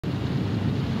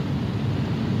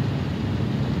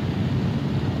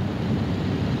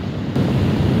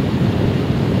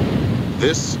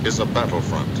This is a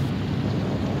battlefront,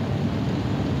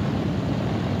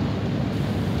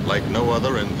 like no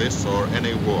other in this or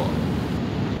any war.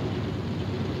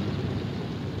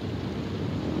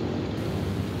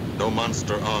 No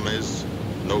monster armies,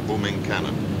 no booming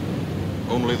cannon.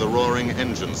 Only the roaring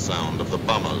engine sound of the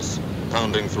bombers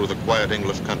pounding through the quiet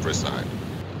English countryside.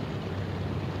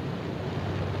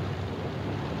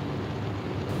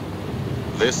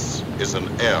 This is an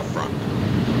air front.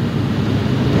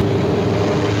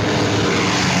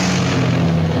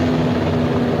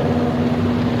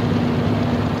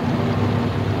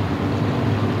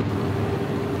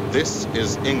 This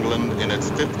is England in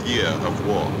its 5th year of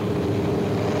war.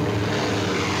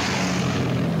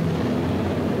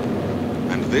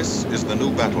 And this is the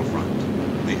new battlefront,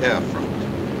 the air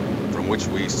front, from which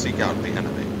we seek out the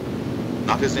enemy.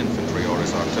 Not his infantry or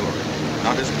his artillery,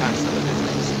 not his panzer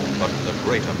divisions, but the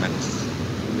greater menace,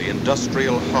 the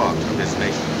industrial heart of his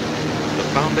nation, the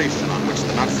foundation on which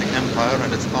the Nazi Empire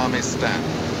and its armies stand,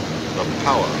 the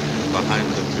power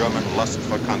behind the German lust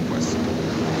for conquest.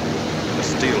 The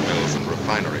steel mills and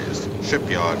refineries,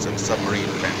 shipyards and submarine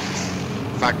camps,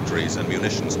 factories and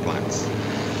munitions plants.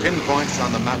 Pinpoints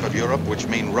on the map of Europe which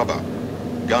mean rubber,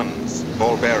 guns,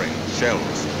 ball bearings,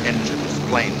 shells, engines,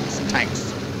 planes,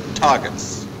 tanks,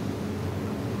 targets.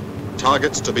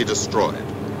 Targets to be destroyed.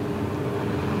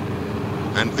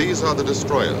 And these are the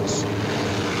destroyers,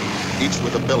 each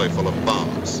with a belly full of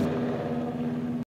bombs.